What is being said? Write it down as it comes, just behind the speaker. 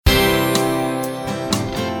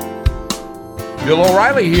Bill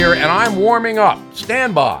O'Reilly here, and I'm warming up.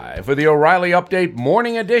 Stand by for the O'Reilly Update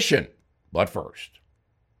Morning Edition. But first,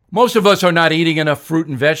 most of us are not eating enough fruit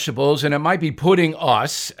and vegetables, and it might be putting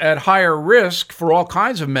us at higher risk for all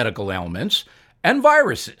kinds of medical ailments and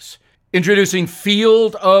viruses. Introducing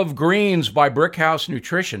Field of Greens by Brickhouse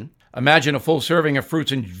Nutrition. Imagine a full serving of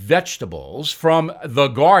fruits and vegetables from the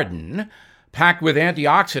garden, packed with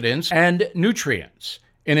antioxidants and nutrients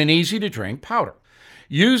in an easy-to-drink powder.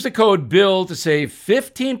 Use the code BILL to save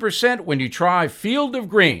 15% when you try Field of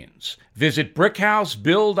Greens. Visit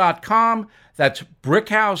brickhousebill.com. That's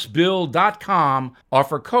brickhousebill.com.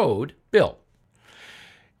 Offer code BILL.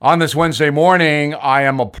 On this Wednesday morning, I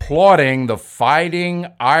am applauding the Fighting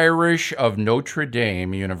Irish of Notre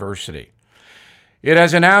Dame University. It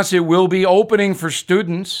has announced it will be opening for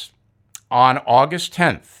students on August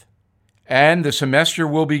 10th, and the semester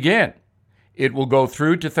will begin. It will go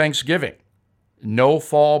through to Thanksgiving. No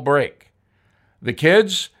fall break. The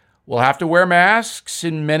kids will have to wear masks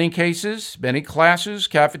in many cases, many classes,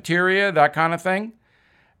 cafeteria, that kind of thing.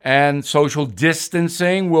 And social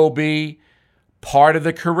distancing will be part of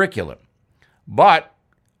the curriculum. But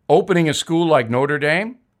opening a school like Notre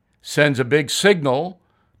Dame sends a big signal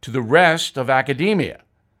to the rest of academia.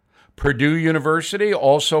 Purdue University,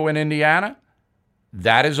 also in Indiana,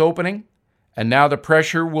 that is opening. And now the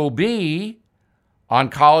pressure will be on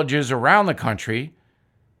colleges around the country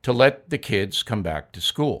to let the kids come back to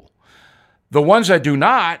school. The ones that do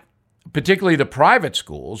not, particularly the private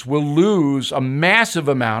schools, will lose a massive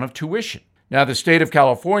amount of tuition. Now, the state of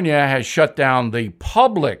California has shut down the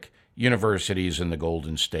public universities in the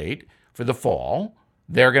Golden State for the fall.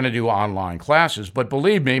 They're going to do online classes, but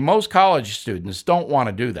believe me, most college students don't want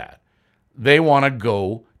to do that. They want to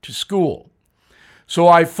go to school. So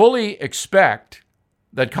I fully expect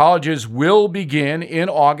that colleges will begin in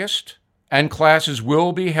August and classes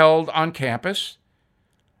will be held on campus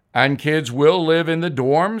and kids will live in the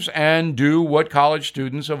dorms and do what college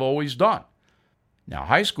students have always done. Now,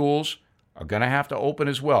 high schools are going to have to open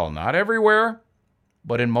as well. Not everywhere,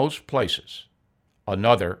 but in most places.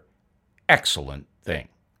 Another excellent thing.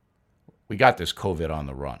 We got this COVID on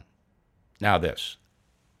the run. Now this.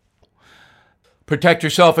 Protect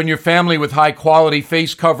yourself and your family with high-quality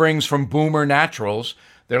face coverings from Boomer Naturals.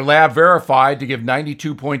 They're lab verified to give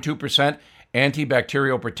 92.2%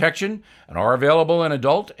 antibacterial protection and are available in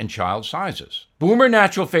adult and child sizes. Boomer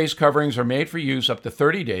Natural face coverings are made for use up to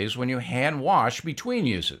 30 days when you hand wash between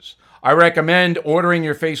uses. I recommend ordering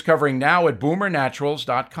your face covering now at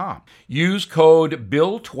boomernaturals.com. Use code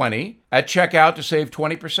BILL20 at checkout to save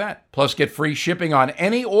 20%. Plus get free shipping on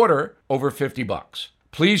any order over $50.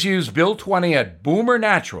 Please use BILL20 at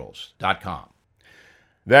boomernaturals.com.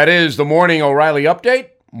 That is the Morning O'Reilly Update.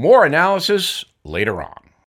 More analysis later on.